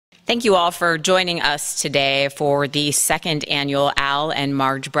Thank you all for joining us today for the second annual Al and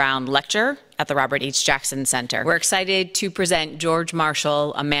Marge Brown Lecture at the Robert H. Jackson Center. We're excited to present George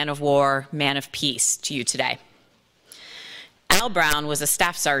Marshall, a man of war, man of peace, to you today. Al Brown was a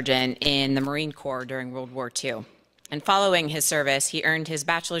staff sergeant in the Marine Corps during World War II. And following his service, he earned his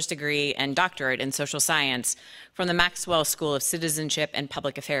bachelor's degree and doctorate in social science from the Maxwell School of Citizenship and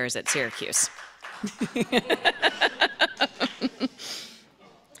Public Affairs at Syracuse.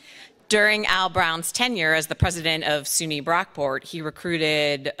 During Al Brown's tenure as the president of SUNY Brockport, he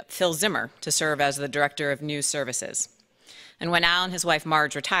recruited Phil Zimmer to serve as the director of news services. And when Al and his wife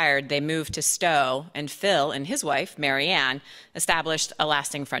Marge retired, they moved to Stowe, and Phil and his wife, Mary Ann, established a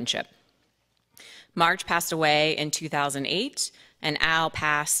lasting friendship. Marge passed away in 2008, and Al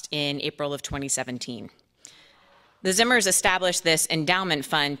passed in April of 2017. The Zimmers established this endowment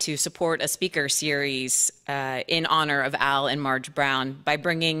fund to support a speaker series in honor of Al and Marge Brown by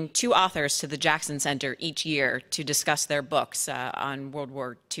bringing two authors to the Jackson Center each year to discuss their books on World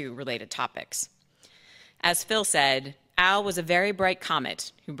War II related topics. As Phil said, Al was a very bright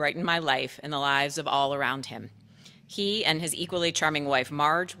comet who brightened my life and the lives of all around him. He and his equally charming wife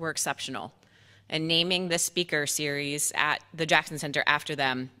Marge were exceptional, and naming this speaker series at the Jackson Center after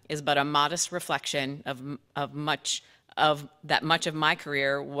them is but a modest reflection of much of my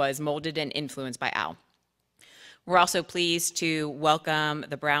career was molded and influenced by Al. We're also pleased to welcome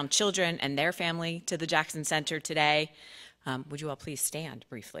the Brown children and their family to the Jackson Center today. Would you all please stand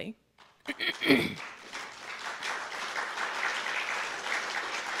briefly?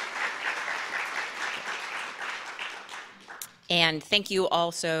 And thank you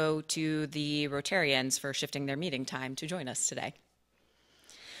also to the Rotarians for shifting their meeting time to join us today.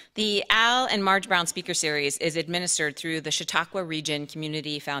 The Al and Marge Brown Speaker Series is administered through the Chautauqua Region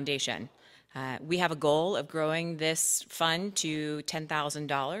Community Foundation. We have a goal of growing this fund to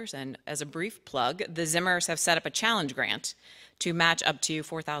 $10,000, and as a brief plug, the Zimmers have set up a challenge grant to match up to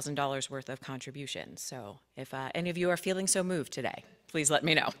 $4,000 worth of contributions. So if any of you are feeling so moved today, please let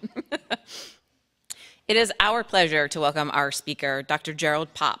me know. It is our pleasure to welcome our speaker, Dr.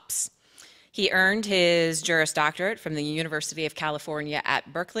 Gerald Pops. He earned his Juris Doctorate from the University of California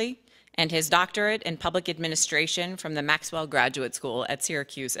at Berkeley and his doctorate in public administration from the Maxwell Graduate School at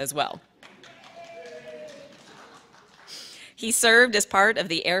Syracuse as well. He served as part of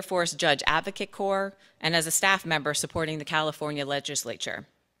the Air Force Judge Advocate Corps and as a staff member supporting the California legislature.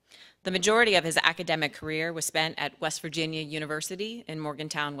 The majority of his academic career was spent at West Virginia University in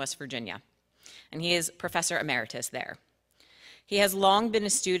Morgantown, West Virginia, and he is professor emeritus there. He has long been a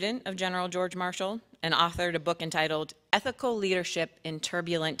student of General George Marshall and authored a book entitled Ethical Leadership in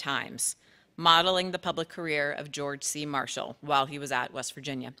Turbulent Times, modeling the public career of George C. Marshall while he was at West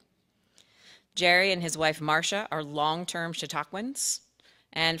Virginia. Jerry and his wife Marcia are long-term Chautauquans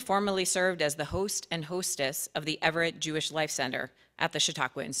and formerly served as the host and hostess of the Everett Jewish Life Center at the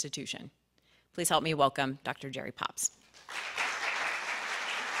Chautauqua Institution. Please help me welcome Dr. Jerry Pops.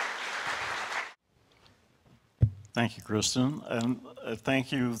 Thank you, Kristen, and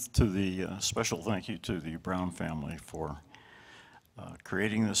thank you to the special thank you to the Brown family for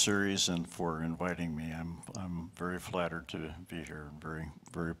creating this series and for inviting me. I'm very flattered to be here and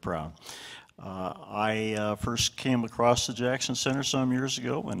very proud. I first came across the Jackson Center some years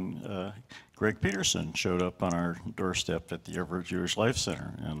ago when Greg Peterson showed up on our doorstep at the Everett Jewish Life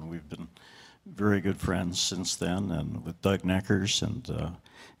Center, and we've been very good friends since then, and with Doug Neckers and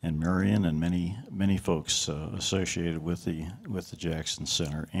Marion and many folks associated with the Jackson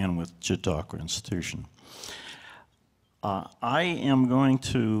Center and with Chautauqua Institution. I am going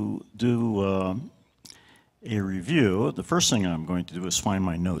to do a review. The first thing I'm going to do is find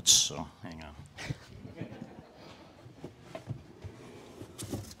my notes, so hang on.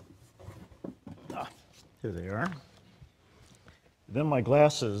 Here they are. Then my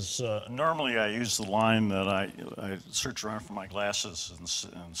glasses, normally I use the line that I search around for my glasses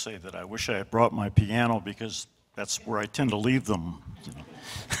and say that I wish I had brought my piano because that's where I tend to leave them. You know.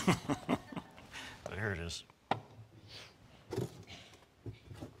 But here it is.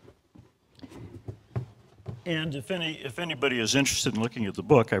 And if anybody is interested in looking at the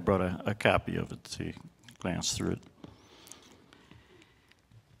book, I brought a copy of it to glance through it.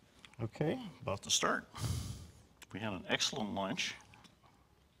 Okay, about to start. We had an excellent lunch.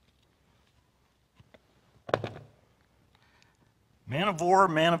 Man of war,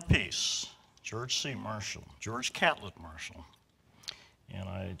 man of peace, George C. Marshall, George Catlett Marshall.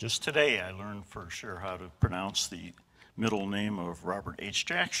 And just today I learned for sure how to pronounce the middle name of Robert H.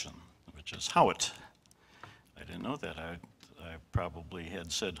 Jackson, which is Howitt. I didn't know that. I probably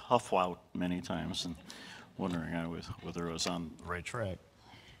had said Huffwout many times and wondering whether I was on the right track.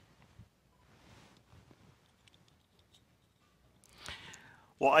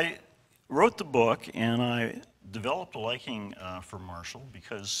 Well, I wrote the book and I developed a liking for Marshall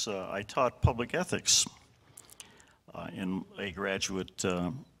because I taught public ethics in a graduate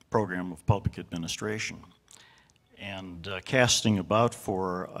program of public administration. And casting about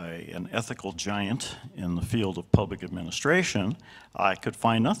for an ethical giant in the field of public administration, I could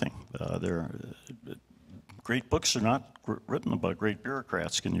find nothing. Great books are not written about great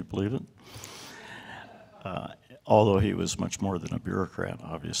bureaucrats, can you believe it? Although he was much more than a bureaucrat,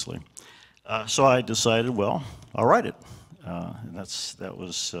 obviously. So I decided, well, I'll write it. And that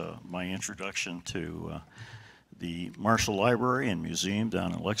was my introduction to the Marshall Library and Museum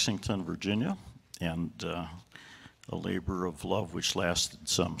down in Lexington, Virginia, and a labor of love which lasted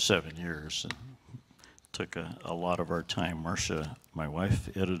some 7 years and took a lot of our time. Marcia, my wife,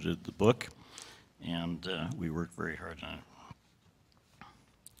 edited the book, and we worked very hard on it.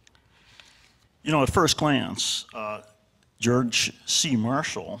 You know, at first glance, George C.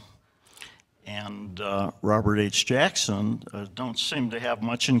 Marshall and Robert H. Jackson don't seem to have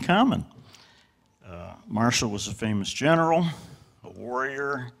much in common. Marshall was a famous general, a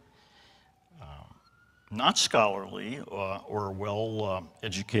warrior, not scholarly or well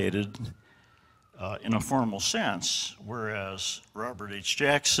educated in a formal sense, whereas Robert H.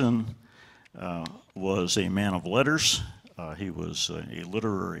 Jackson was a man of letters. He was a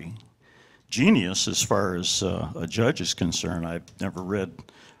literary genius as far as a judge is concerned. I've never read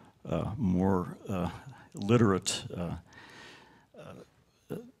more literate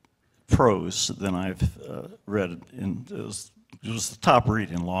prose than I've read. It was the top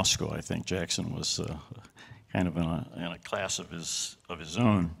read in law school. I think Jackson was kind of in a class of his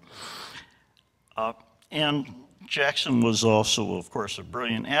own. And Jackson was also, of course, a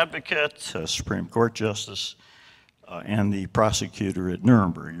brilliant advocate, a Supreme Court justice, and the prosecutor at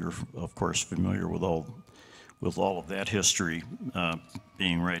Nuremberg. You're, of course, familiar with all of that history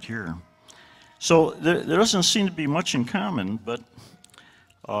being right here. So there doesn't seem to be much in common, but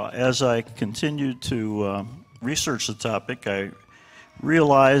as I continued to research the topic, I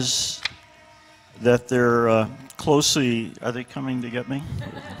realized that they're closely, are they coming to get me?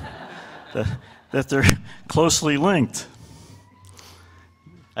 that they're closely linked.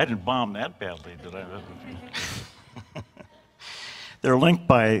 I didn't bomb that badly, did I? They're linked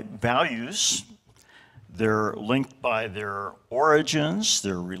by values, they're linked by their origins,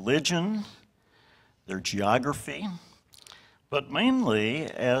 their religion, their geography, but mainly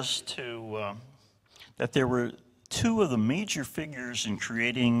as to that there were two of the major figures in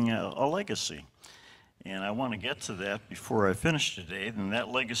creating a legacy. And I want to get to that before I finish today. And that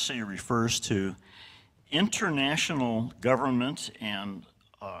legacy refers to international government and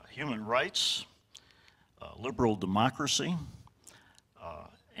human rights, liberal democracy,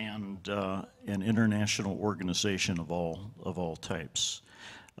 and an international organization of all types.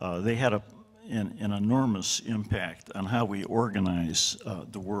 They had an enormous impact on how we organize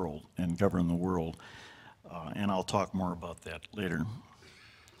the world and govern the world, and I'll talk more about that later.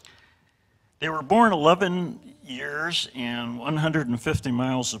 They were born 11 years and 150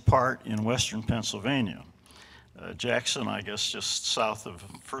 miles apart in western Pennsylvania. Jackson, I guess, just south of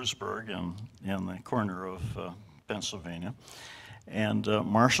Frewsburg in the corner of Pennsylvania. And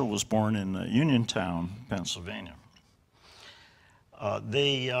Marshall was born in Uniontown, Pennsylvania.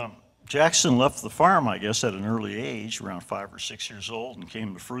 Jackson left the farm, I guess, at an early age, around 5 or 6 years old, and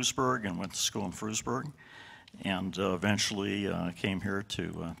came to Frewsburg and went to school in Frewsburg, and eventually came here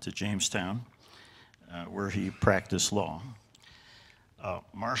to Jamestown, where he practiced law.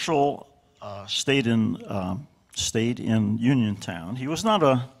 Marshall stayed in Uniontown. He was not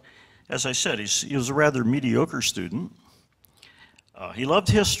as I said, he was a rather mediocre student. He loved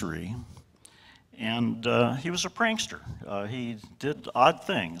history, and he was a prankster. He did odd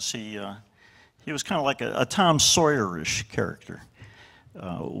things. He was kind of like a Tom Sawyer-ish character.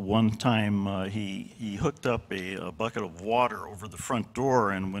 One time he hooked up a bucket of water over the front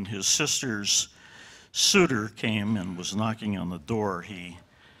door, and when his sister's suitor came and was knocking on the door, he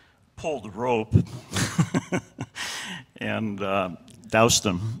pulled the rope and doused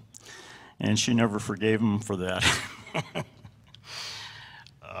him, and she never forgave him for that.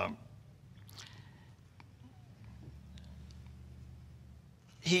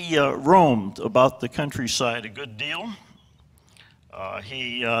 He roamed about the countryside a good deal.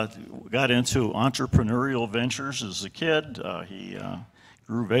 He got into entrepreneurial ventures as a kid. He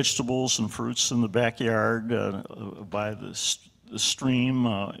grew vegetables and fruits in the backyard by the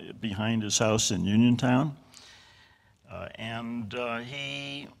stream behind his house in Uniontown. And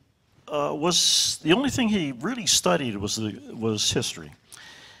he the only thing he really studied was history.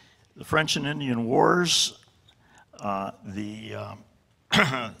 The French and Indian Wars, the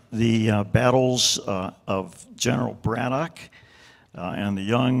the battles of General Braddock and the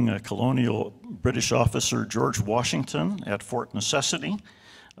young colonial British officer George Washington at Fort Necessity,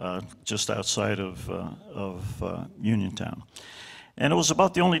 just outside of Uniontown. And it was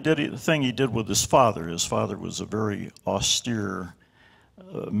about the only thing he did with his father. His father was a very austere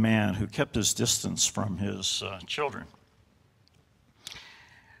man who kept his distance from his children.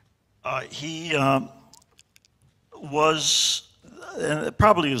 He was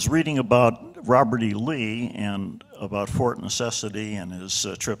probably was reading about Robert E. Lee and about Fort Necessity and his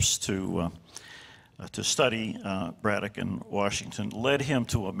trips to study Braddock and Washington led him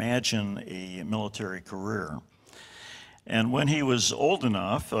to imagine a military career. And when he was old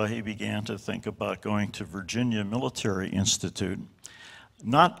enough, he began to think about going to Virginia Military Institute,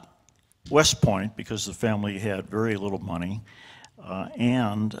 not West Point, because the family had very little money,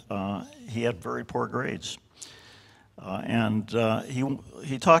 and he had very poor grades.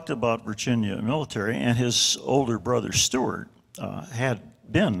 He talked about Virginia Military, and his older brother Stuart had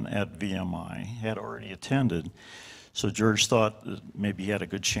been at VMI, had already attended, so George thought that maybe he had a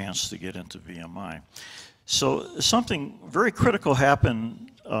good chance to get into VMI. So something very critical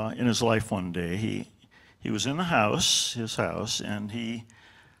happened in his life one day. He was in his house, and he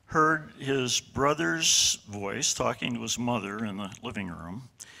heard his brother's voice talking to his mother in the living room.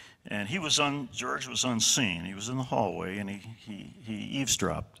 And George was unseen. He was in the hallway, and he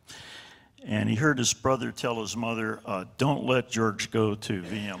eavesdropped. And he heard his brother tell his mother, "Don't let George go to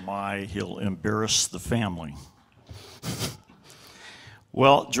VMI. He'll embarrass the family."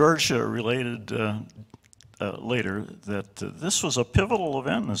 Well, George related later that this was a pivotal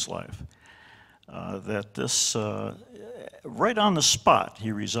event in his life. That this, right on the spot,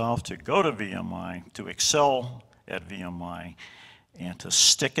 he resolved to go to VMI, to excel at VMI, and to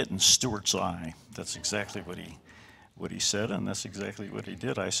stick it in Stuart's eye. That's exactly what he said, and that's exactly what he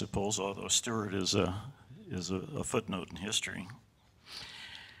did, I suppose, although Stuart is a footnote in history.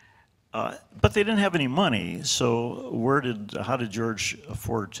 But they didn't have any money, so how did George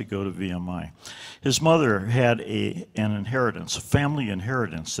afford to go to VMI? His mother had an inheritance, a family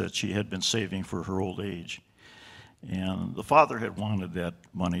inheritance that she had been saving for her old age. And the father had wanted that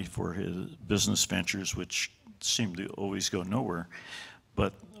money for his business ventures, which seemed to always go nowhere.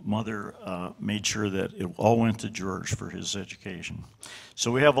 But mother made sure that it all went to George for his education.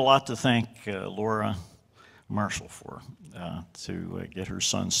 So we have a lot to thank Laura Marshall for, to get her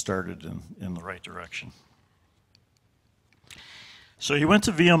son started in the right direction. So he went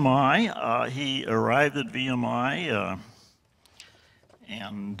to VMI. He arrived at VMI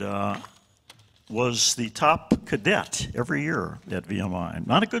and was the top cadet every year at VMI.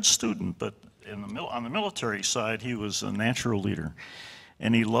 Not a good student, but on the military side, he was a natural leader.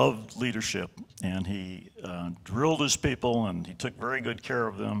 And he loved leadership, and he drilled his people, and he took very good care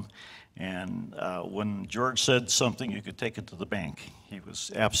of them. And when George said something, you could take it to the bank. He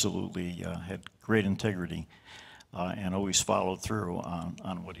was absolutely, had great integrity and always followed through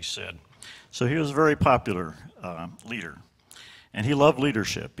on what he said. So he was a very popular leader. And he loved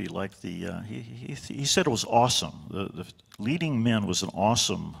leadership. He liked he said it was awesome. The leading men was an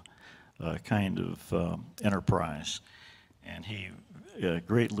awesome kind of enterprise. And he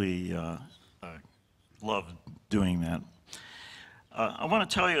greatly loved doing that. I want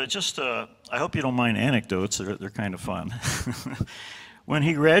to tell you just, I hope you don't mind anecdotes, they're kind of fun. When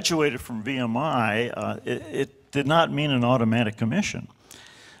he graduated from VMI, it did not mean an automatic commission.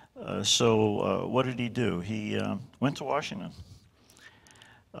 So what did he do? He went to Washington.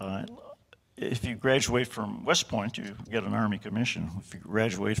 If you graduate from West Point, you get an Army commission. If you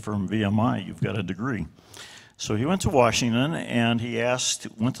graduate from VMI, you've got a degree. So he went to Washington, and he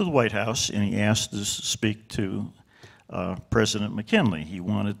went to the White House, and he asked to speak to President McKinley. He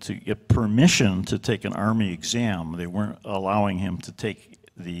wanted to get permission to take an Army exam. They weren't allowing him to take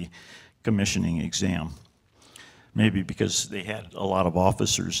the commissioning exam, maybe because they had a lot of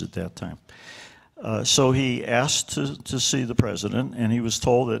officers at that time. So he asked to see the president, and he was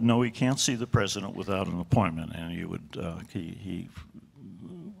told that no, he can't see the president without an appointment, and he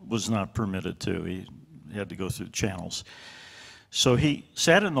was not permitted to. He had to go through channels. So he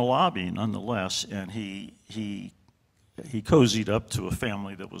sat in the lobby nonetheless, and he cozied up to a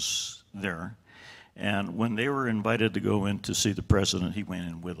family that was there. And when they were invited to go in to see the president, he went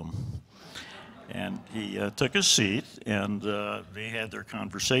in with them. And he took his seat, and they had their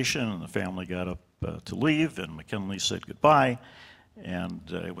conversation, and the family got up to leave, and McKinley said goodbye, and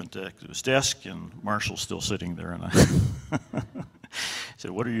he went back to his desk, and Marshall's still sitting there, and I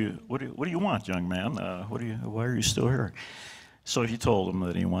said, what do you want, young man? Why are you still here? So he told him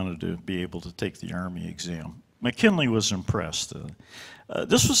that he wanted to be able to take the Army exam. McKinley was impressed.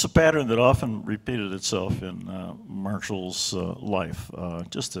 This was a pattern that often repeated itself in Marshall's life.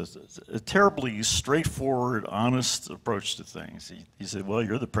 Just a terribly straightforward, honest approach to things. He said, well,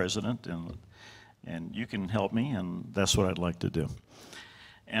 you're the president, and you can help me, and that's what I'd like to do.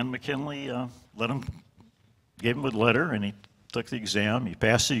 And McKinley gave him a letter, and he took the exam. He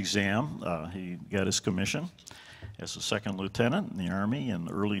passed the exam. He got his commission as a second lieutenant in the Army in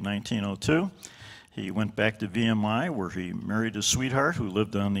early 1902. He went back to VMI, where he married his sweetheart, who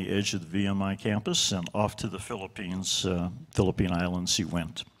lived on the edge of the VMI campus, and off to the Philippines, Philippine Islands he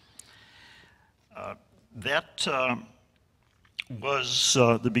went. That was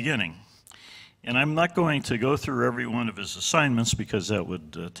the beginning. And I'm not going to go through every one of his assignments because that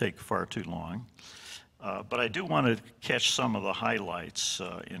would take far too long. But I do want to catch some of the highlights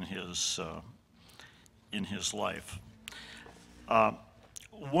in his life. A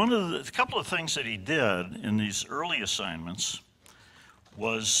couple of things that he did in these early assignments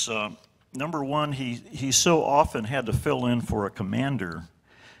was, number one, he so often had to fill in for a commander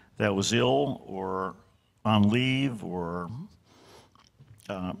that was ill or on leave or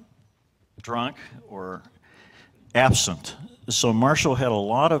drunk or absent. So Marshall had a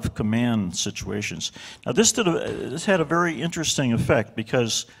lot of command situations. Now this had a very interesting effect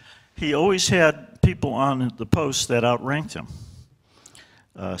because he always had people on the post that outranked him.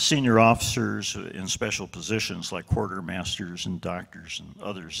 Senior officers in special positions like quartermasters and doctors and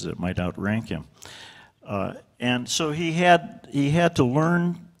others that might outrank him. And so he had to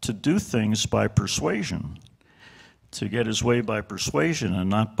learn to do things by persuasion, to get his way by persuasion and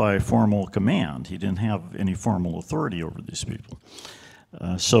not by formal command. He didn't have any formal authority over these people.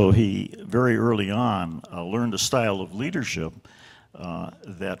 So he, very early on, learned a style of leadership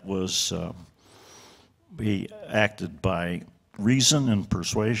that was, he acted by reason and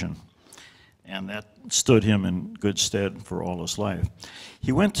persuasion, and that stood him in good stead for all his life.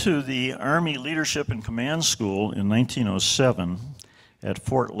 He went to the Army Leadership and Command School in 1907 at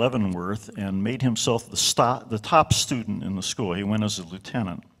Fort Leavenworth and made himself the top student in the school. He went as a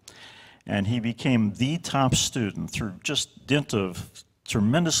lieutenant, and he became the top student through just dint of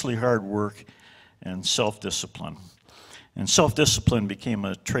tremendously hard work and self-discipline. And self-discipline became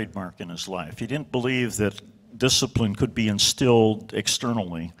a trademark in his life. He didn't believe that discipline could be instilled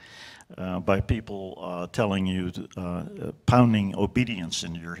externally by people telling you, pounding obedience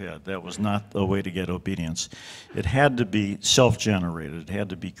into your head. That was not a way to get obedience. It had to be self-generated. It had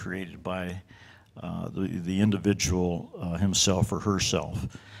to be created by the individual himself or herself.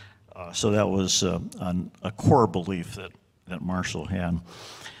 So that was a core belief that Marshall had.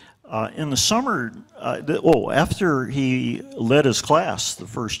 In the summer, after he led his class the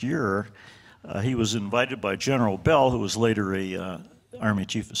first year, he was invited by General Bell, who was later a Army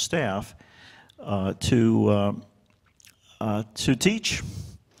Chief of Staff, to teach.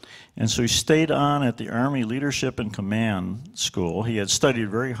 And so he stayed on at the Army Leadership and Command School. He had studied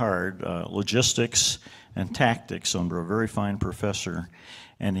very hard logistics and tactics under a very fine professor,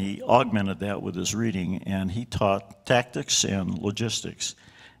 and he augmented that with his reading, and he taught tactics and logistics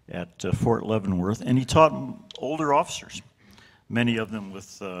at Fort Leavenworth, and he taught older officers, many of them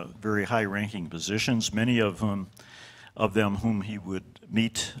with very high-ranking positions, many of them whom he would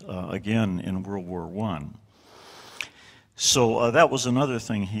meet again in World War I. So that was another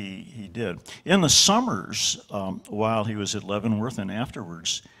thing he did. In the summers, while he was at Leavenworth and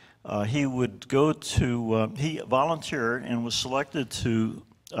afterwards, he would go to, he volunteered and was selected to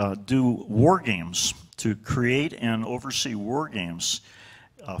do war games, to create and oversee war games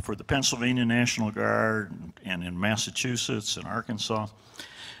for the Pennsylvania National Guard and in Massachusetts and Arkansas.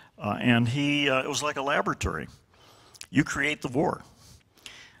 And it was like a laboratory. You create the war.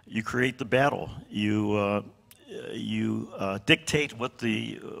 You create the battle. You dictate what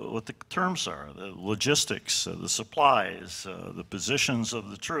the terms are, the logistics, the supplies, the positions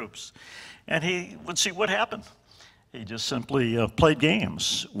of the troops. And he would see what happened. He just simply played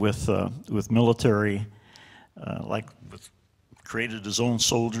games with military, created his own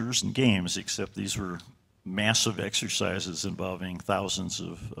soldiers and games, except these were massive exercises involving thousands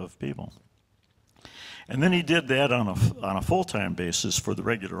of people. And then he did that on a full-time basis for the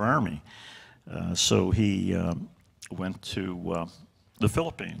regular Army. So he went to the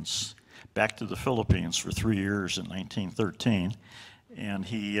Philippines, back to the Philippines for 3 years in 1913, and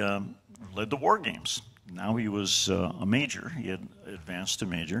he led the war games. Now he was a major. He had advanced to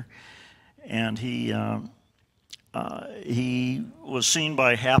major, and he was seen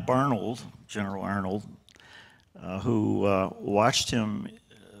by Hap Arnold, General Arnold, who watched him.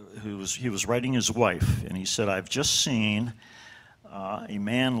 He was writing his wife, and he said, "I've just seen a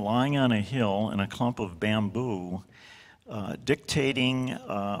man lying on a hill in a clump of bamboo, dictating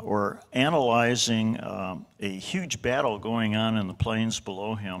or analyzing a huge battle going on in the plains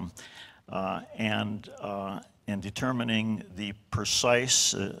below him, and determining the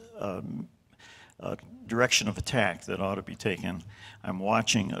precise direction of attack that ought to be taken. I'm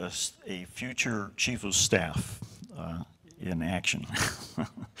watching a future chief of staff in action.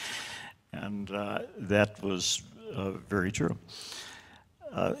 And that was very true.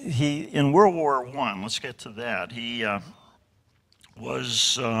 In World War I, let's get to that, he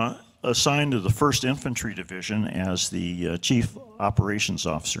was assigned to the 1st Infantry Division as the Chief Operations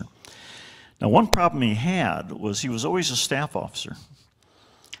Officer. Now, one problem he had was he was always a staff officer.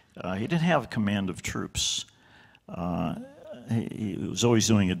 He didn't have command of troops. He was always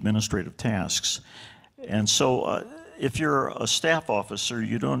doing administrative tasks. And so if you're a staff officer,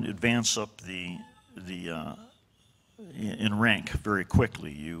 you don't advance up in rank very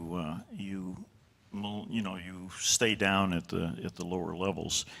quickly. You stay down at the lower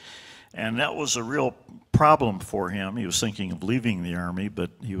levels. And that was a real problem for him. He was thinking of leaving the Army, but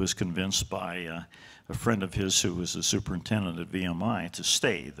he was convinced by a friend of his who was the superintendent at VMI to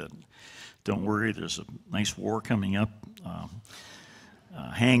stay. That, don't worry, there's a nice war coming up.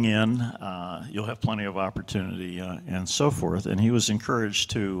 Hang in, you'll have plenty of opportunity, and so forth. And he was encouraged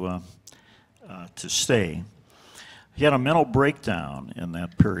to stay. He had a mental breakdown in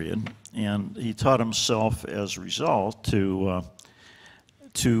that period, and he taught himself as a result to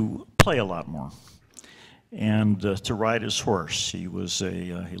play a lot more and to ride his horse. He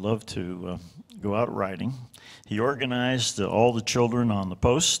loved to go out riding. He organized all the children on the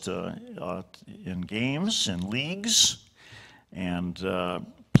post in games and leagues, and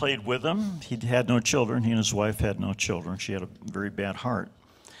played with them. He had no children. He and his wife had no children. She had a very bad heart.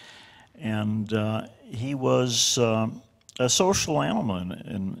 And he was a social animal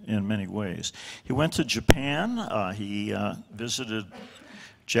in many ways. He went to Japan. He visited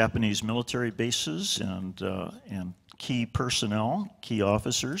Japanese military bases and key personnel, key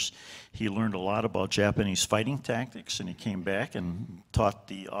officers. He learned a lot about Japanese fighting tactics, and he came back and taught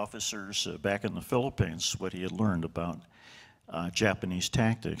the officers back in the Philippines what he had learned about Japanese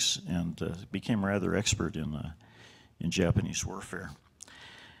tactics, and became rather expert in Japanese warfare.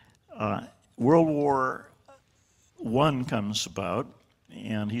 World War I comes about,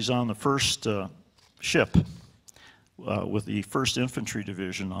 and he's on the first ship with the 1st Infantry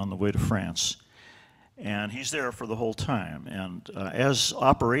Division on the way to France. And he's there for the whole time. And as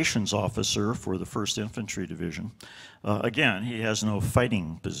operations officer for the 1st Infantry Division, again, he has no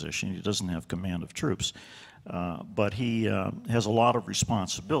fighting position. He doesn't have command of troops. But he has a lot of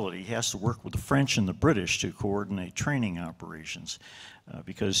responsibility. He has to work with the French and the British to coordinate training operations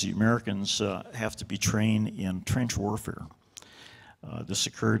because the Americans have to be trained in trench warfare. This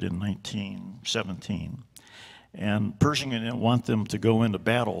occurred in 1917. And Pershing didn't want them to go into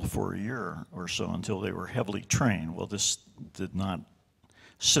battle for a year or so until they were heavily trained. Well, this did not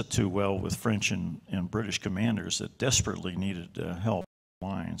sit too well with French and British commanders that desperately needed help in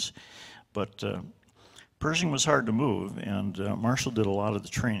lines. But Pershing was hard to move, and Marshall did a lot of the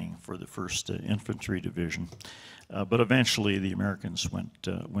training for the 1st Infantry Division. But eventually the Americans went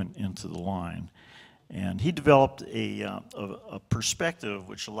into the line. And he developed a perspective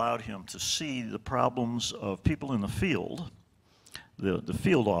which allowed him to see the problems of people in the field, the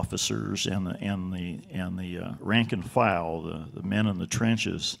field officers and the rank and file, the men in the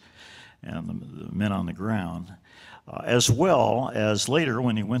trenches and the men on the ground, as well as later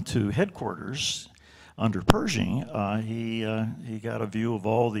when he went to headquarters under Pershing, he got a view of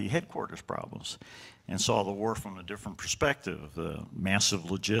all the headquarters problems and saw the war from a different perspective. Massive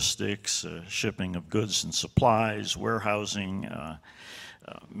logistics, shipping of goods and supplies, warehousing,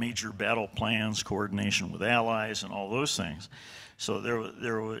 major battle plans, coordination with allies, and all those things. So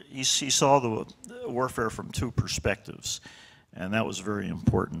he saw the warfare from 2 perspectives, and that was very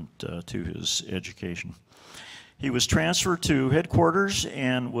important to his education. He was transferred to headquarters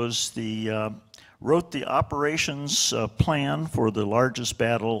and was wrote the operations plan for the largest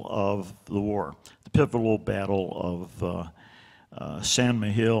battle of the war, the pivotal battle of San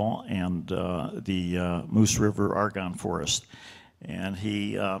Miguel and the Moose River Argonne Forest. And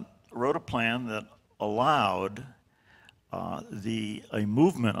he wrote a plan that allowed a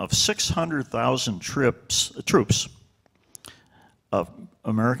movement of 600,000 troops of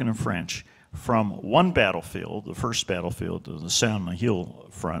American and French from one battlefield, the first battlefield, the San Miguel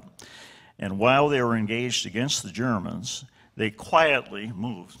front. And while they were engaged against the Germans, they quietly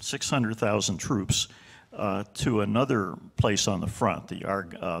moved 600,000 troops to another place on the front,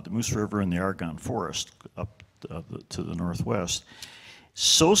 the Moose River and the Argonne Forest, up to the northwest,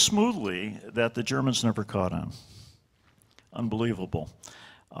 so smoothly that the Germans never caught on. Unbelievable.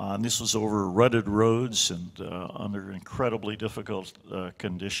 And this was over rutted roads and under incredibly difficult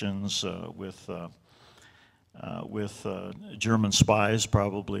conditions with German spies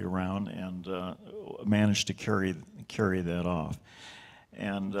probably around, and managed to carry that off.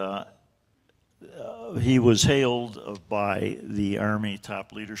 And he was hailed by the Army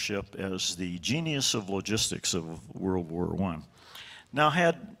top leadership as the genius of logistics of World War I. Now,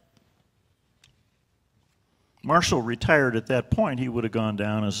 had Marshall retired at that point, he would have gone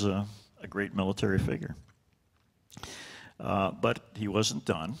down as a great military figure. But he wasn't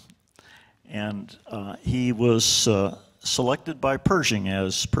done. And he was selected by Pershing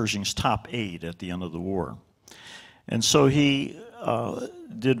as Pershing's top aide at the end of the war. And so he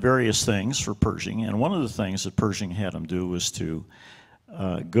did various things for Pershing, and one of the things that Pershing had him do was to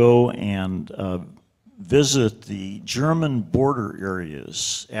go and visit the German border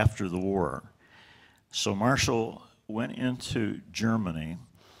areas after the war. So Marshall went into Germany,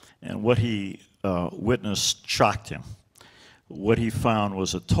 and what he witnessed shocked him. What he found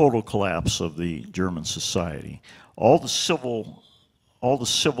was a total collapse of the German society. All the civil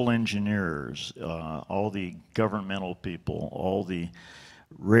engineers, all the governmental people, all the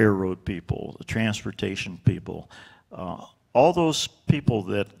railroad people, the transportation people, all those people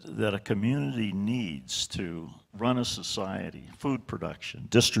that a community needs to run a society, food production,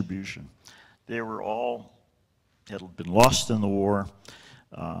 distribution, they were all, had been lost in the war.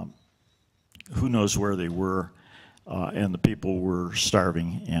 Who knows where they were, and the people were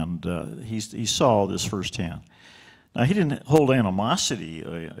starving, and he saw this firsthand. Now, he didn't hold animosity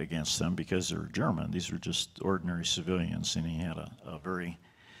against them because they were German. These were just ordinary civilians, and he had a very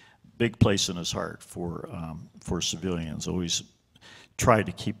big place in his heart for civilians. Always tried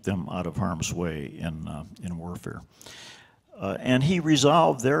to keep them out of harm's way in warfare. And he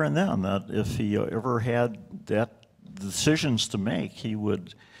resolved there and then that if he ever had that decisions to make, he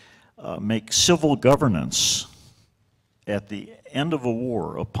would make civil governance at the end of a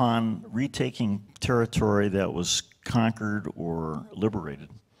war upon retaking territory that was conquered or liberated,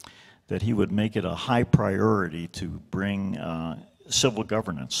 that he would make it a high priority to bring civil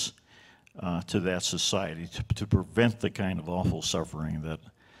governance to that society to prevent the kind of awful suffering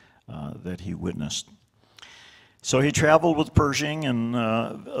that he witnessed. So he traveled with Pershing and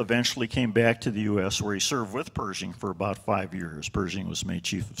eventually came back to the U.S., where he served with Pershing for about 5 years. Pershing was made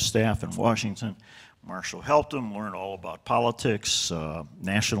Chief of Staff in Washington. Marshall helped him learn all about politics,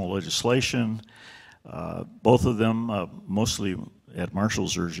 national legislation. Both of them, mostly at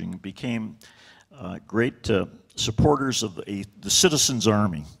Marshall's urging, became great supporters of the Citizens'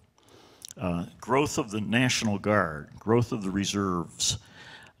 Army, growth of the National Guard, growth of the reserves,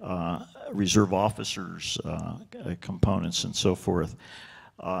 reserve officers, components, and so forth,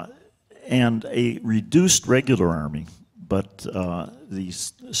 and a reduced regular army, but the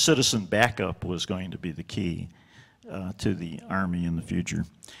citizen backup was going to be the key to the Army in the future.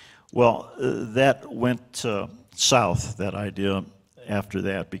 Well, that went south, that idea, after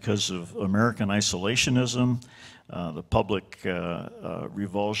that, because of American isolationism, the public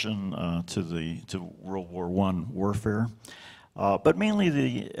revulsion to World War I warfare, but mainly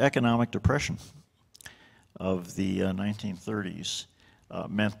the economic depression of the 1930s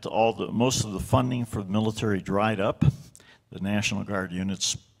meant most of the funding for the military dried up. The National Guard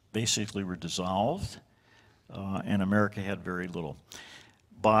units basically were dissolved, and America had very little.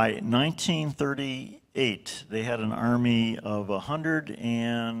 By 1938, they had an army of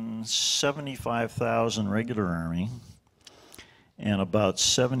 175,000 regular army and about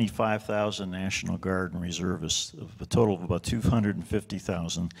 75,000 National Guard and reservists, a total of about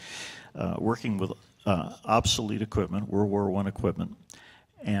 250,000, working with obsolete equipment, World War I equipment,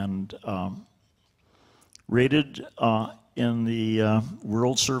 and rated in the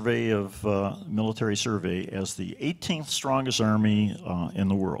World Survey of Military Survey as the 18th strongest army in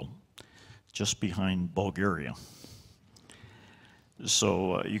the world, just behind Bulgaria.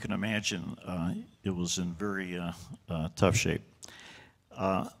 So you can imagine it was in very tough shape.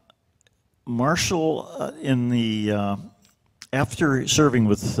 Marshall, after serving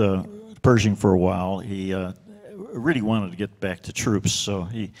with Pershing for a while, he really wanted to get back to troops, so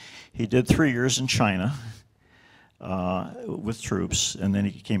he did 3 years in China with troops, and then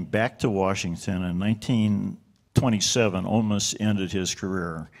he came back to Washington in 1927, almost ended his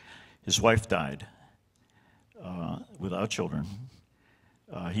career. His wife died without children.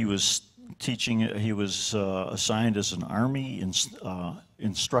 He was teaching, he was assigned as an Army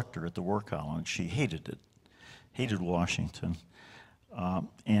instructor at the War College. He hated it, hated Washington.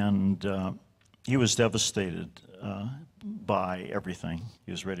 And he was devastated by everything.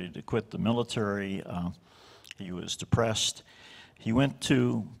 He was ready to quit the military. He was depressed. He went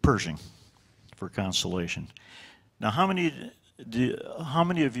to Pershing for consolation. Now, how many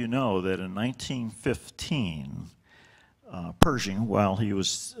of you know that in 1915, Pershing, while he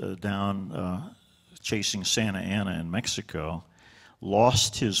was down chasing Santa Ana in Mexico,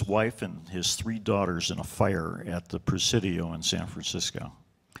 lost his wife and his 3 daughters in a fire at the Presidio in San Francisco.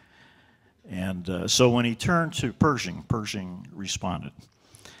 And so when he turned to Pershing, Pershing responded.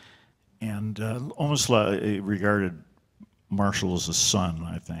 And almost regarded Marshall as a son,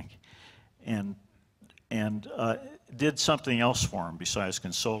 I think. And did something else for him besides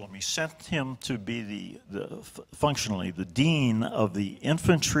console him. He sent him to be functionally the dean of the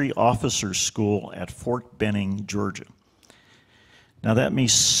Infantry Officers School at Fort Benning, Georgia. Now that may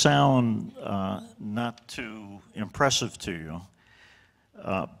sound not too impressive to you,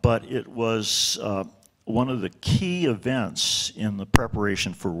 but it was one of the key events in the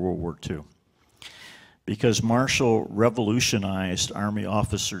preparation for World War II, because Marshall revolutionized Army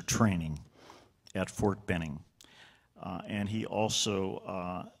officer training at Fort Benning. And he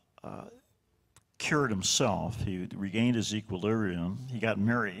also cured himself. He regained his equilibrium. He got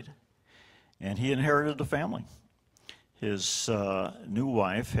married, and he inherited a family. His new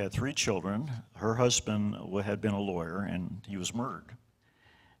wife had 3 children. Her husband had been a lawyer, and he was murdered.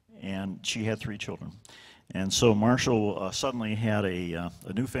 And she had 3 children. And so Marshall suddenly had a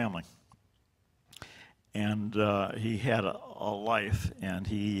new family. And he had a life, and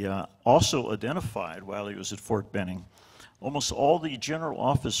he also identified, while he was at Fort Benning, almost all the general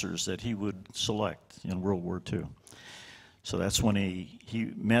officers that he would select in World War II. So that's when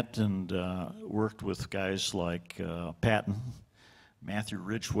he met and worked with guys like Patton, Matthew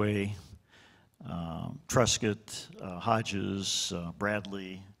Ridgway, Truscott, Hodges,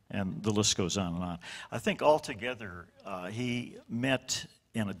 Bradley, and the list goes on and on. I think altogether he met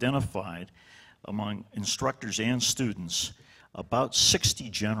and identified among instructors and students about 60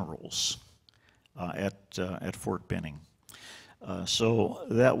 generals at Fort Benning. So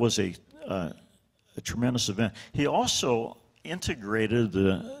that was a tremendous event. He also integrated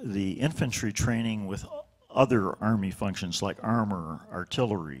the infantry training with other Army functions like armor,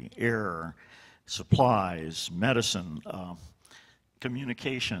 artillery, air, supplies, medicine,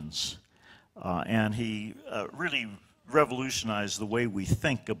 communications, and he really revolutionized the way we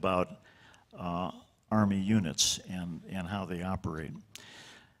think about Army units and how they operate.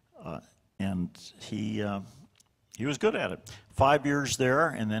 And he was good at it. 5 years there,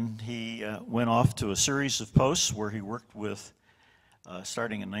 and then he went off to a series of posts where he worked with,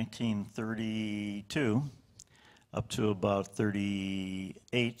 starting in 1932 up to about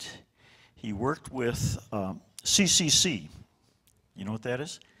 38, he worked with CCC. You know what that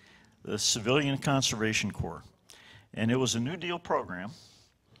is? The Civilian Conservation Corps. And it was a New Deal program.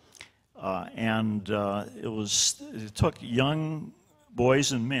 It took young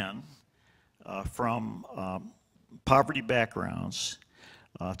boys and men from poverty backgrounds,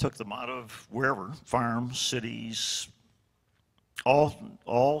 took them out of wherever, farms, cities,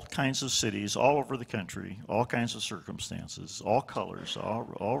 all kinds of cities, all over the country, all kinds of circumstances, all colors,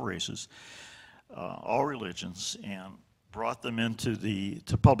 all races, all religions, and brought them into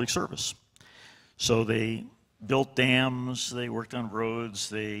to public service. So they built dams, they worked on roads,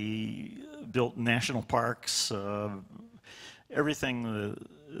 they built national parks, everything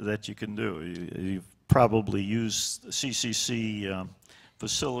that you can do. You've probably used CCC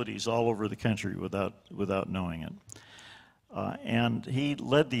facilities all over the country without knowing it. And he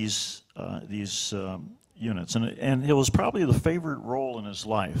led these units, and it was probably the favorite role in his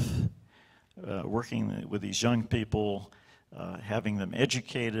life, working with these young people, having them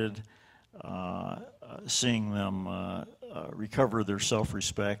educated, seeing them recover their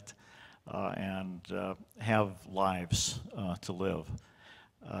self-respect and have lives to live.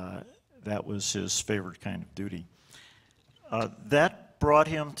 That was his favorite kind of duty. That brought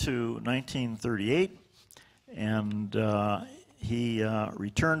him to 1938, and he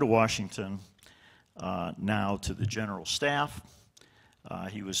returned to Washington, now to the General Staff.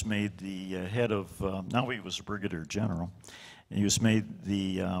 He was made the head of, now he was a brigadier general, and he was made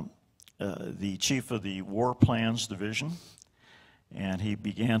the chief of the War Plans Division, and he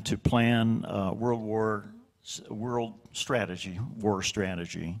began to plan war strategy,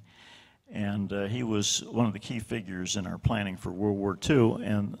 and he was one of the key figures in our planning for World War II,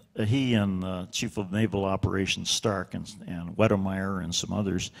 and he and Chief of Naval Operations Stark and Wedemeyer and some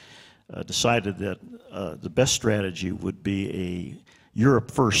others decided that the best strategy would be a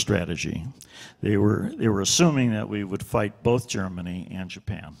Europe first strategy. They were assuming that we would fight both Germany and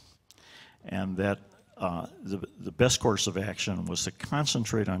Japan. and that the best course of action was to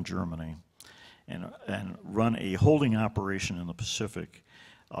concentrate on Germany and run a holding operation in the Pacific.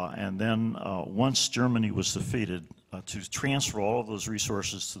 And then once Germany was defeated, to transfer all of those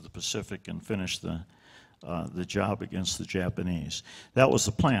resources to the Pacific and finish the job against the Japanese. That was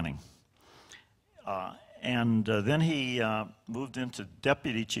the planning. And then he moved into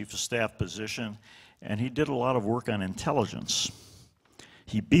Deputy Chief of Staff position, and he did a lot of work on intelligence.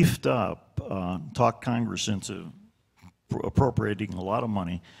 He beefed up, talked Congress into appropriating a lot of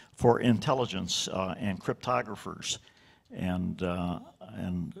money for intelligence and cryptographers and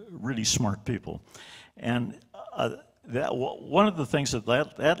really smart people. And one of the things that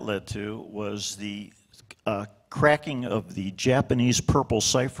led to was the cracking of the Japanese purple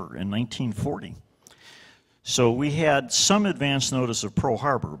cipher in 1940. So we had some advance notice of Pearl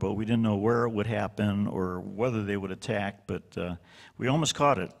Harbor, but we didn't know where it would happen or whether they would attack, but we almost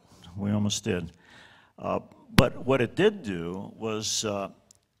caught it. We almost did. But what it did do was,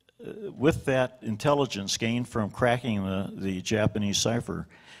 with that intelligence gained from cracking the Japanese cipher,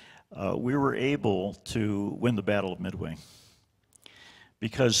 we were able to win the Battle of Midway.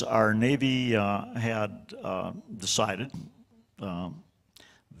 Because our Navy had decided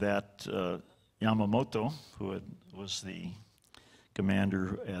that Yamamoto, who was the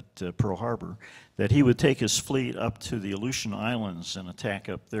commander at Pearl Harbor, that he would take his fleet up to the Aleutian Islands and attack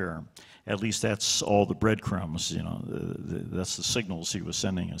up there. At least that's all the breadcrumbs, you know, that's the signals he was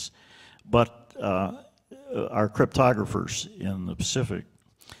sending us. But our cryptographers in the Pacific,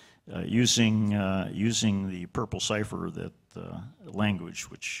 using the purple cipher, that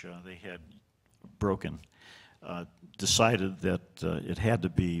language which they had broken, decided that it had to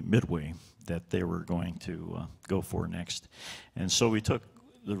be Midway that they were going to go for next. And so we took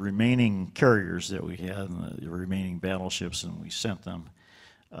the remaining carriers that we had and the remaining battleships, and we sent them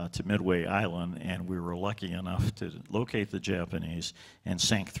to Midway Island, and we were lucky enough to locate the Japanese and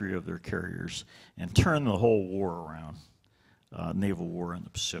sank 3 of their carriers and turn the whole war around, naval war in the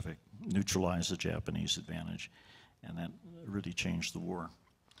Pacific, neutralize the Japanese advantage, and that really changed the war.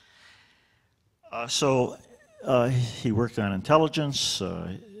 He worked on intelligence.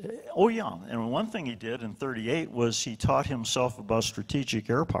 Oh yeah, and one thing he did in '38 was he taught himself about strategic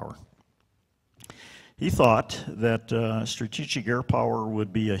air power. He thought that strategic air power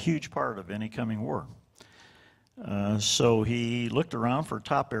would be a huge part of any coming war. So he looked around for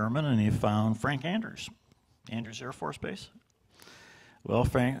top airmen, and he found Frank Andrews, Andrews Air Force Base. Well,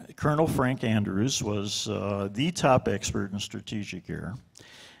 Colonel Frank Andrews was the top expert in strategic air.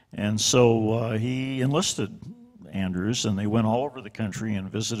 And so he enlisted Andrews, and they went all over the country and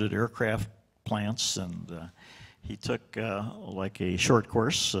visited aircraft plants, and he took like a short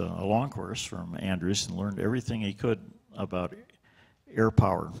course, a long course from Andrews, and learned everything he could about air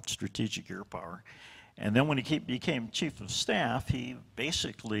power, strategic air power. And then when he became chief of staff, he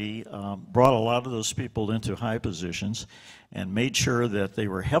basically brought a lot of those people into high positions and made sure that they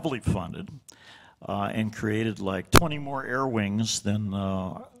were heavily funded and created like 20 more air wings than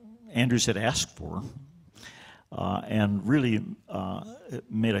Andrews had asked for, and really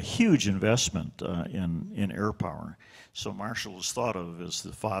made a huge investment in air power. So Marshall was thought of as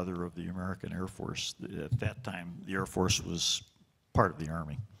the father of the American Air Force. At that time, the Air Force was part of the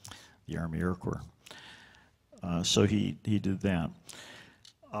Army Air Corps. So he did that.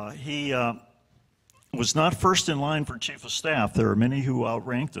 He was not first in line for chief of staff. There are many who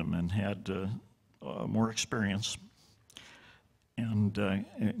outranked him and had more experience, and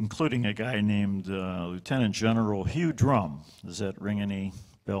including a guy named Lieutenant General Hugh Drum. Does that ring any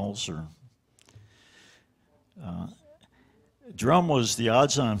bells? Or Drum was the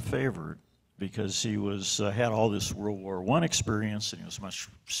odds-on favorite because he had all this World War I experience, and he was much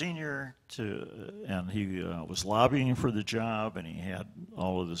senior and he was lobbying for the job, and he had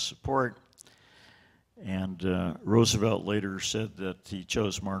all of the support. And Roosevelt later said that he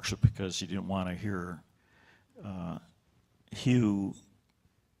chose Marshall because he didn't want to hear Hugh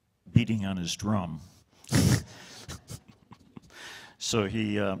beating on his drum. So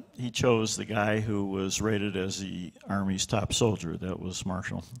he chose the guy who was rated as the Army's top soldier. That was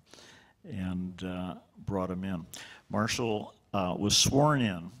Marshall, and brought him in. Marshall was sworn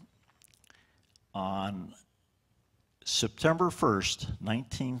in on September 1st,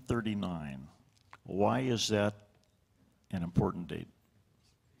 1939. Why is that an important date?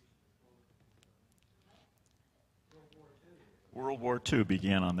 World War II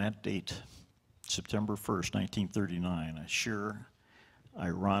began on that date, September 1st, 1939. A sheer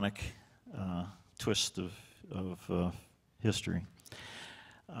ironic twist of history.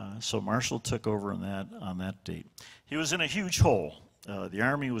 So Marshall took over on that date. He was in a huge hole. The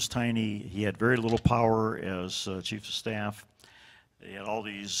Army was tiny. He had very little power as Chief of Staff. They had all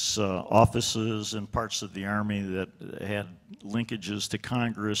these offices and parts of the Army that had linkages to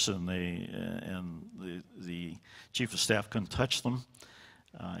Congress, and the Chief of Staff couldn't touch them.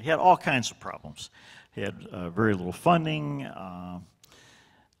 He had all kinds of problems. He had very little funding.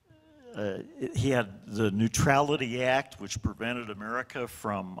 He had the Neutrality Act, which prevented America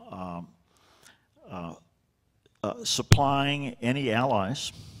from supplying any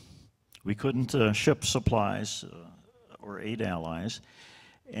allies. We couldn't ship supplies or aid allies,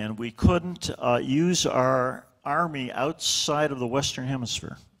 and we couldn't use our army outside of the Western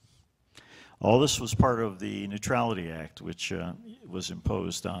Hemisphere. All this was part of the Neutrality Act, which was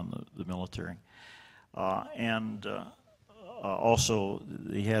imposed on the military. Also,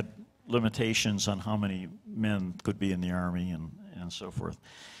 they had limitations on how many men could be in the Army and so forth.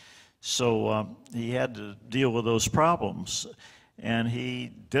 So he had to deal with those problems. And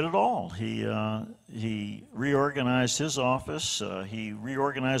he did it all. He reorganized his office. He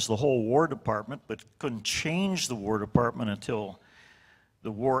reorganized the whole War Department, but couldn't change the War Department until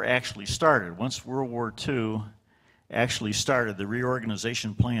the war actually started. Once World War II actually started, the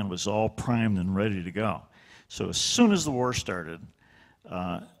reorganization plan was all primed and ready to go. So as soon as the war started,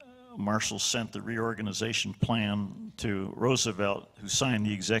 Marshall sent the reorganization plan to Roosevelt, who signed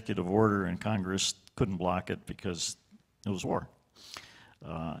the executive order, and Congress couldn't block it because it was war.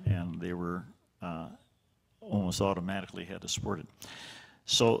 And they were almost automatically had to support it.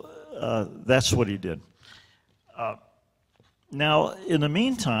 So that's what he did. Now, in the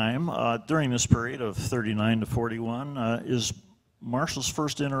meantime, during this period of 39 to 41, is Marshall's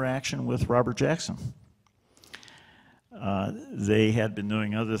first interaction with Robert Jackson. They had been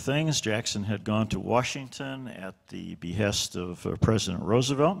doing other things. Jackson had gone to Washington at the behest of President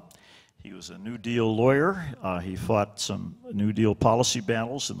Roosevelt. He was a New Deal lawyer. He fought some New Deal policy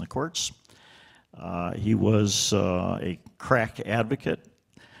battles in the courts. He was a crack advocate.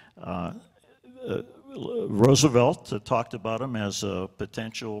 Roosevelt talked about him as a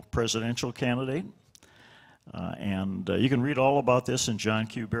potential presidential candidate. And you can read all about this in John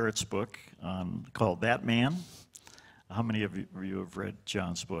Q. Barrett's book called That Man. How many of you have read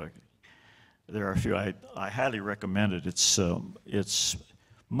John's book? There are a few. I highly recommend it. It's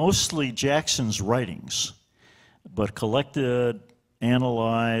mostly Jackson's writings, but collected,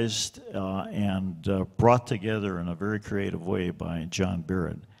 analyzed, and brought together in a very creative way by John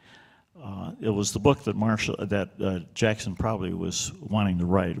Barrett. It was the book that Jackson probably was wanting to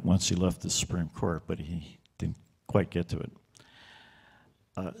write once he left the Supreme Court, but he didn't quite get to it.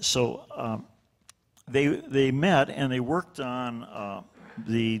 They met and they worked on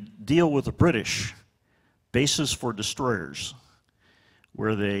the deal with the British, bases for destroyers,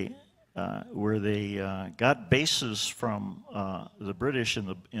 where they got bases from the British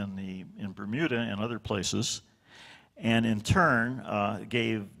in Bermuda and other places, and in turn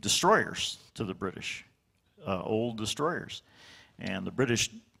gave destroyers to the British, old destroyers, and the British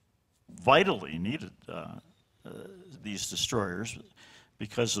vitally needed these destroyers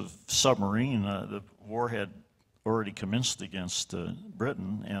because of submarine. The war had already commenced against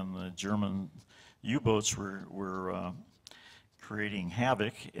Britain, and the German U-boats were creating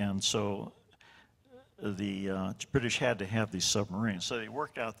havoc, and so the British had to have these submarines. So they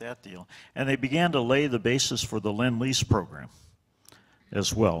worked out that deal, and they began to lay the basis for the Lend-Lease program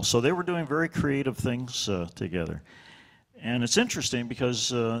as well. So they were doing very creative things together. And it's interesting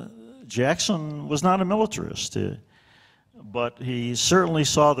because Jackson was not a militarist, but he certainly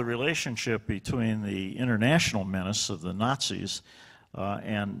saw the relationship between the international menace of the Nazis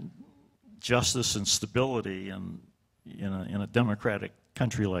and justice and stability in a democratic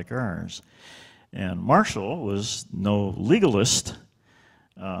country like ours. And Marshall was no legalist,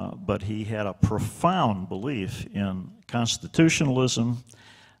 but he had a profound belief in constitutionalism,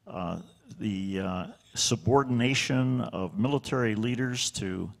 the subordination of military leaders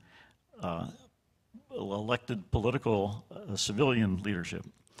to elected political civilian leadership.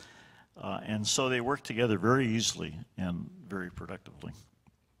 And so they worked together very easily and very productively.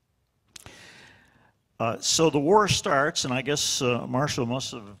 So the war starts, and I guess Marshall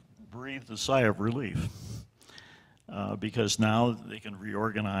must have breathed a sigh of relief because now they can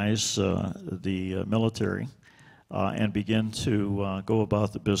reorganize the military and begin to go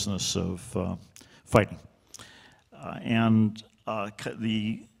about the business of fighting. And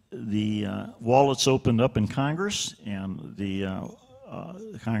the wallets opened up in Congress, and the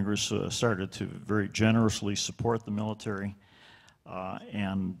Congress started to very generously support the military,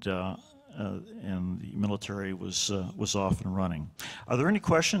 and the military was off and running. Are there any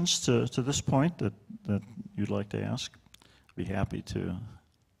questions to this point that you'd like to ask? be happy to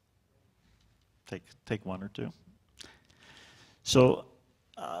take one or two. So,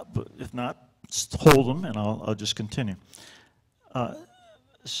 but if not, hold them, and I'll just continue.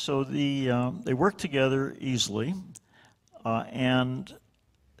 So they work together easily, and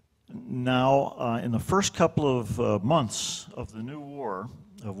now in the first couple of months of the new war,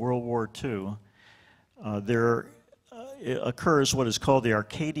 of World War II, there occurs what is called the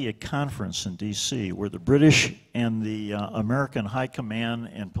Arcadia Conference in D.C., where the British and the American high command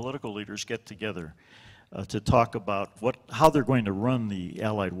and political leaders get together to talk about how they're going to run the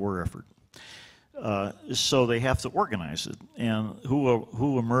Allied war effort. So they have to organize it. And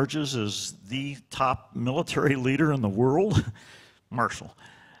who emerges as the top military leader in the world? Marshall.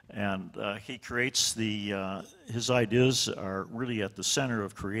 And he creates his ideas are really at the center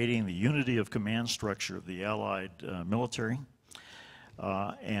of creating the unity of command structure of the Allied military,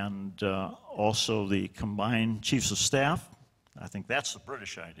 and also the combined chiefs of staff. I think that's the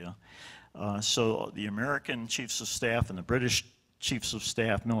British idea. So the American chiefs of staff and the British chiefs of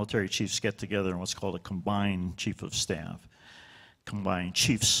staff, military chiefs, get together in what's called a combined chief of staff, combined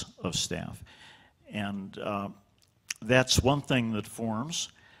chiefs of staff. And that's one thing that forms.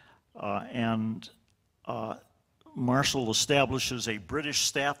 Marshall establishes a British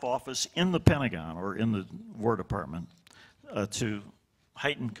staff office in the Pentagon or in the War Department to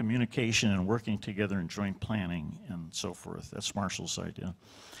heighten communication and working together in joint planning and so forth. That's Marshall's idea.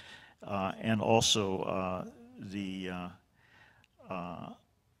 And also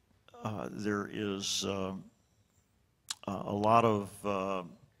there is a lot of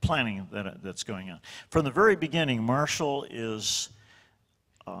planning that's going on. From the very beginning, Marshall is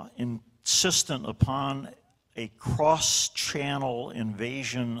insistent upon a cross-channel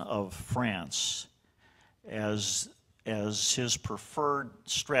invasion of France as his preferred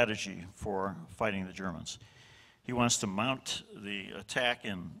strategy for fighting the Germans. He wants to mount the attack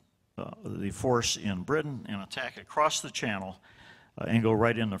in the force in Britain and attack across the channel and go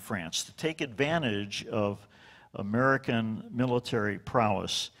right into France to take advantage of American military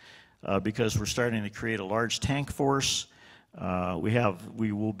prowess because we're starting to create a large tank force.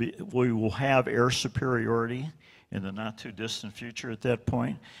 We will have air superiority in the not too distant future at that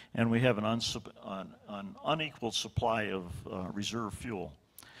point, and we have an unequal supply of reserve fuel.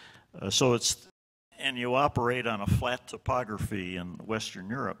 And you operate on a flat topography in Western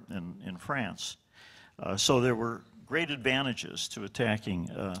Europe, in France. So there were great advantages to attacking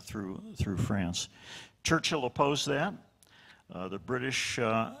through France. Churchill opposed that. The British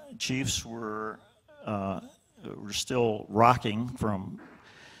chiefs were still rocking from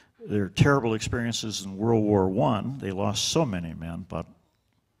their terrible experiences in World War I. They lost so many men, but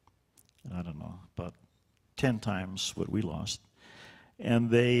I don't know, about 10 times what we lost.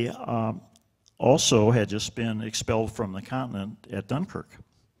 And they also had just been expelled from the continent at Dunkirk,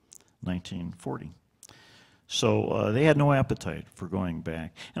 1940. So they had no appetite for going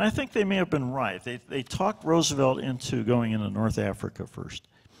back. And I think they may have been right. They talked Roosevelt into going into North Africa first.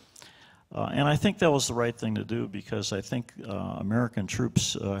 And I think that was the right thing to do because I think American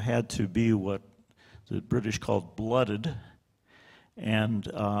troops had to be what the British called blooded. And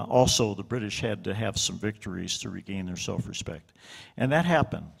also the British had to have some victories to regain their self-respect. And that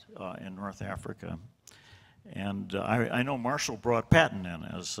happened in North Africa. And I know Marshall brought Patton in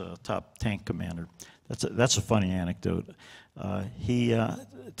as top tank commander. That's a funny anecdote. He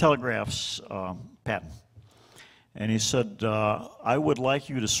telegraphs Patton. And he said, I would like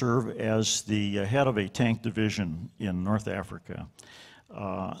you to serve as the head of a tank division in North Africa.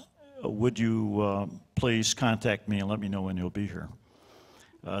 Would you please contact me and let me know when you'll be here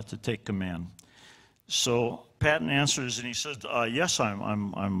to take command? So Patton answers and he says, yes,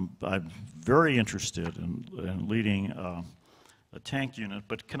 I'm very interested in leading a tank unit,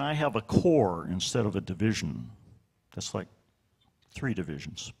 but can I have a corps instead of a division? That's like 3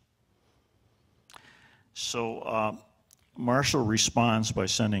 divisions. So Marshall responds by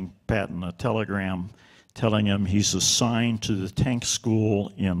sending Patton a telegram telling him he's assigned to the tank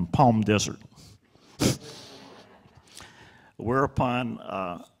school in Palm Desert. Whereupon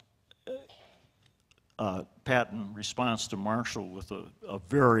Patton responds to Marshall with a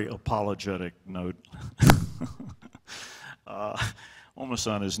very apologetic note, almost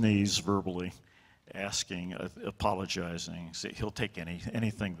on his knees verbally, asking, apologizing. He'll take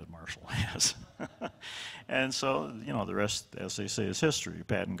anything that Marshall has. And so, you know, the rest, as they say, is history.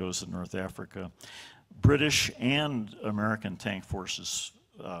 Patton goes to North Africa. British and American tank forces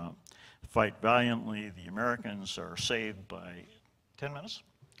fight valiantly. The Americans are saved by 10 minutes?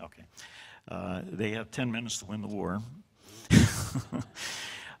 Okay. They have 10 minutes to win the war.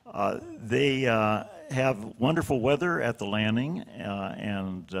 They have wonderful weather at the landing,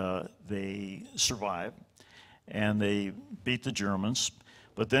 and they survive, and they beat the Germans.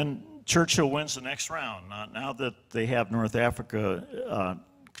 But then Churchill wins the next round. Now that they have North Africa,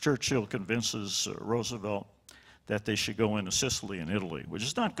 Churchill convinces Roosevelt that they should go into Sicily and Italy, which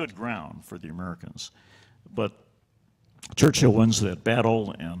is not good ground for the Americans. But Churchill wins that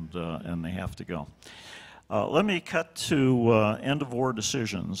battle, and they have to go. Let me cut to end of war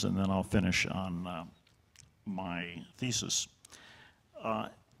decisions, and then I'll finish on my thesis.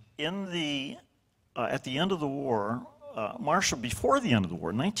 At the end of the war, Marshall, before the end of the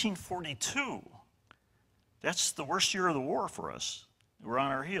war, 1942, that's the worst year of the war for us. We're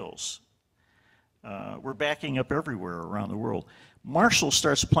on our heels. We're backing up everywhere around the world. Marshall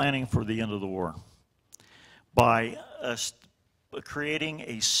starts planning for the end of the war by creating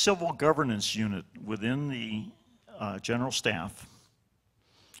a civil governance unit within the general staff.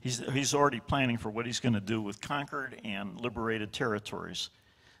 He's already planning for what he's going to do with conquered and liberated territories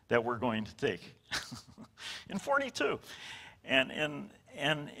that we're going to take in 42. And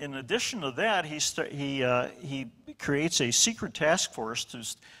in addition to that, he creates a secret task force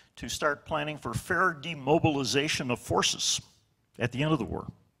to start planning for fair demobilization of forces at the end of the war.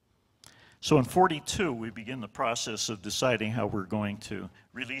 So in 42, we begin the process of deciding how we're going to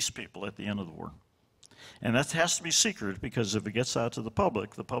release people at the end of the war. And that has to be secret, because if it gets out to the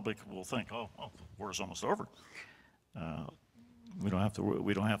public will think, oh, the war's almost over. We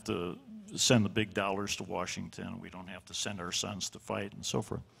don't have to send the big dollars to Washington. We don't have to send our sons to fight and so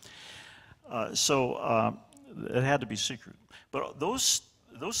forth. So it had to be secret. But those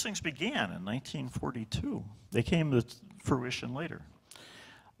things began in 1942. They came to fruition later.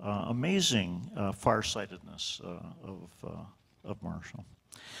 Amazing farsightedness of Marshall.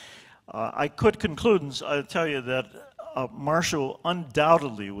 I could conclude and tell you that Marshall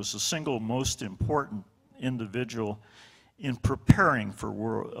undoubtedly was the single most important individual in preparing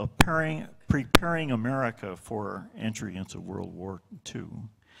America for entry into World War II.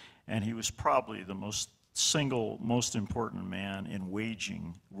 And he was probably the single most important man in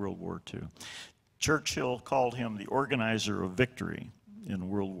waging World War II. Churchill called him the organizer of victory in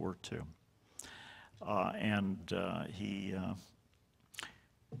World War II.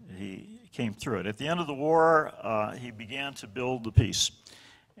 He came through it. At the end of the war, he began to build the peace.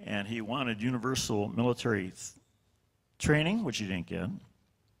 And he wanted universal military training, which he didn't get.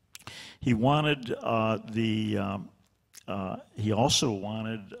 He wanted he also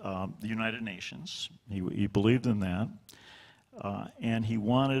wanted the United Nations. He believed in that. And he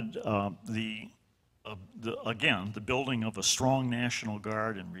wanted again, the building of a strong National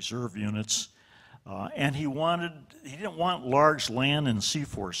Guard and reserve units. And he didn't want large land and sea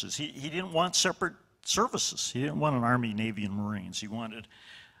forces. He didn't want separate services. He didn't want an Army, Navy, and Marines. He wanted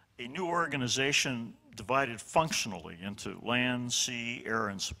a new organization divided functionally into land, sea, air,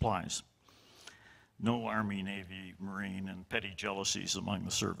 and supplies. No Army, Navy, Marine, and petty jealousies among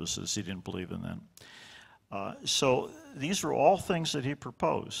the services. He didn't believe in that. So these were all things that he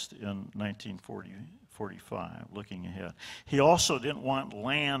proposed in 1945, looking ahead. He also didn't want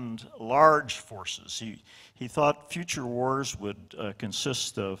large forces. He thought future wars would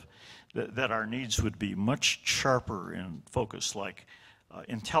consist of, that our needs would be much sharper in focus, like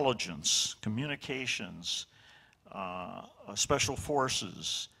intelligence, communications, special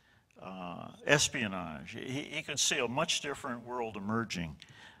forces, espionage. He could see a much different world emerging.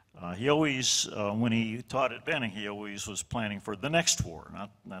 He always, when he taught at Benning, he always was planning for the next war,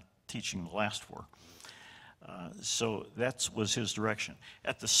 not teaching the last war. So that was his direction.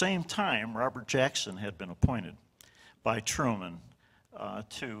 At the same time, Robert Jackson had been appointed by Truman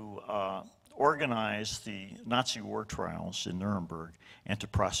to organize the Nazi war trials in Nuremberg and to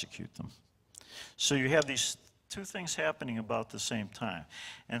prosecute them. So you have these two things happening about the same time.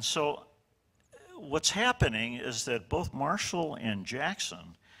 And so what's happening is that both Marshall and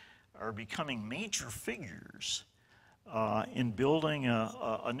Jackson are becoming major figures in building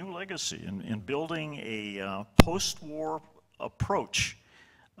a new legacy, in building a post-war approach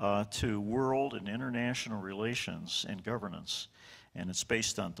to world and international relations and governance. And it's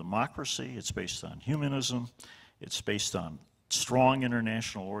based on democracy, it's based on humanism, it's based on strong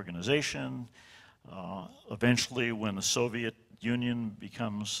international organization. Eventually, when the Soviet Union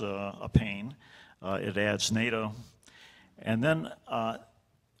becomes a pain, it adds NATO. And then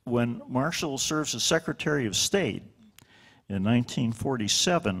when Marshall serves as Secretary of State in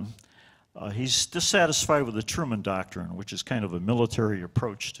 1947, He's dissatisfied with the Truman Doctrine, which is kind of a military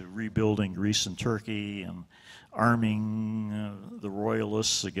approach to rebuilding Greece and Turkey and arming the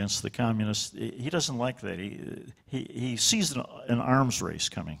royalists against the communists. He doesn't like that. He sees an arms race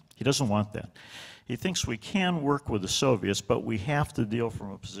coming. He doesn't want that. He thinks we can work with the Soviets, but we have to deal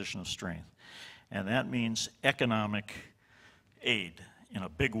from a position of strength. And that means economic aid in a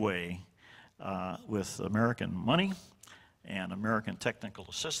big way with American money and American technical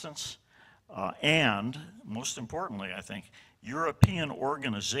assistance. And most importantly, I think, European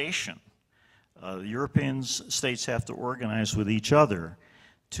organization. The European states have to organize with each other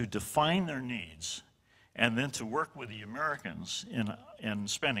to define their needs and then to work with the Americans in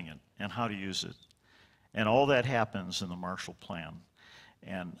spending it and how to use it. And all that happens in the Marshall Plan.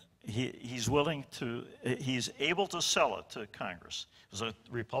 And he's able to sell it to Congress. It was a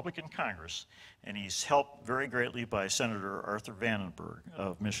Republican Congress, and he's helped very greatly by Senator Arthur Vandenberg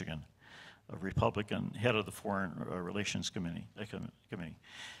of Michigan, a Republican head of the Foreign Relations Committee.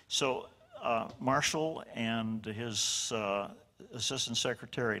 So Marshall and his Assistant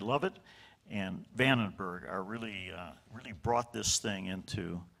Secretary Lovett and Vandenberg are really brought this thing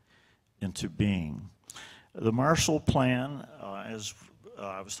into being. The Marshall Plan, as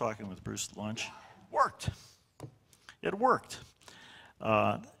I was talking with Bruce at lunch, worked. It worked.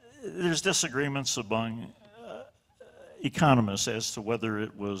 There's disagreements among economists as to whether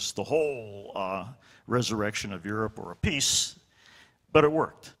it was the whole resurrection of Europe or a piece, but it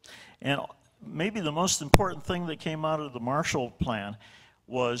worked. And maybe the most important thing that came out of the Marshall Plan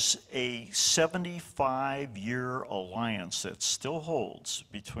was a 75-year alliance that still holds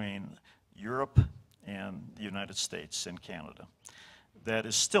between Europe and the United States and Canada. That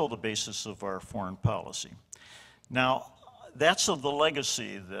is still the basis of our foreign policy. Now, that's of the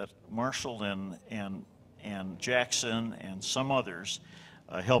legacy that Marshall and Jackson and some others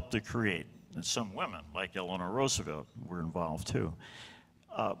helped to create. And some women, like Eleanor Roosevelt, were involved too.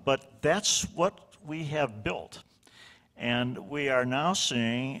 But that's what we have built. And we are now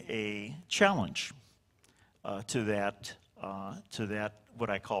seeing a challenge to that, what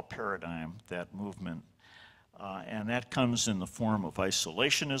I call paradigm, that movement. And that comes in the form of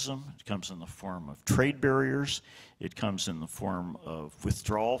isolationism, it comes in the form of trade barriers, it comes in the form of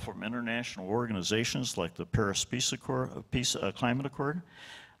withdrawal from international organizations like the Paris Climate Accord,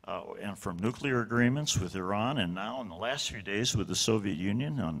 and from nuclear agreements with Iran, and now in the last few days with the Soviet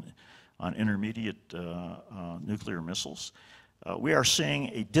Union on intermediate nuclear missiles. We are seeing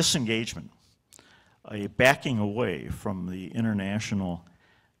a disengagement, a backing away from the international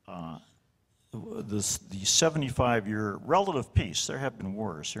the 75-year relative peace. There have been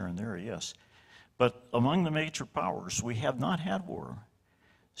wars here and there, yes. But among the major powers, we have not had war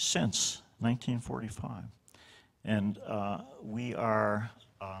since 1945. And we are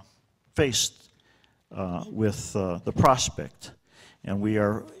faced with the prospect. And we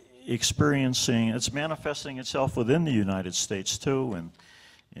are experiencing, it's manifesting itself within the United States too, and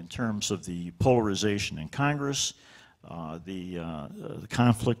in terms of the polarization in Congress, the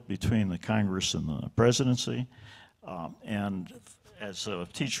conflict between the Congress and the presidency. And as a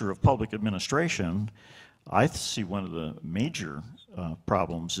teacher of public administration, I see one of the major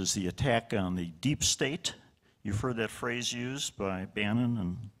problems is the attack on the deep state. You've heard that phrase used by Bannon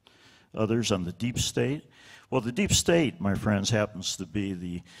and others on the deep state. Well, the deep state, my friends, happens to be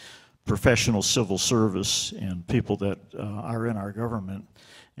the professional civil service and people that are in our government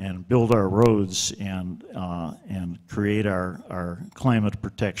and build our roads and create our climate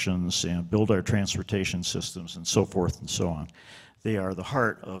protections and build our transportation systems and so forth and so on. They are the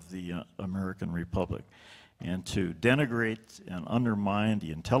heart of the American Republic. And to denigrate and undermine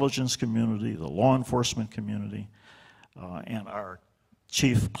the intelligence community, the law enforcement community, and our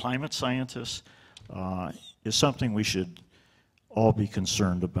chief climate scientists is something we should all be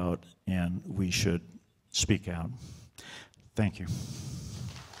concerned about, and we should speak out. Thank you.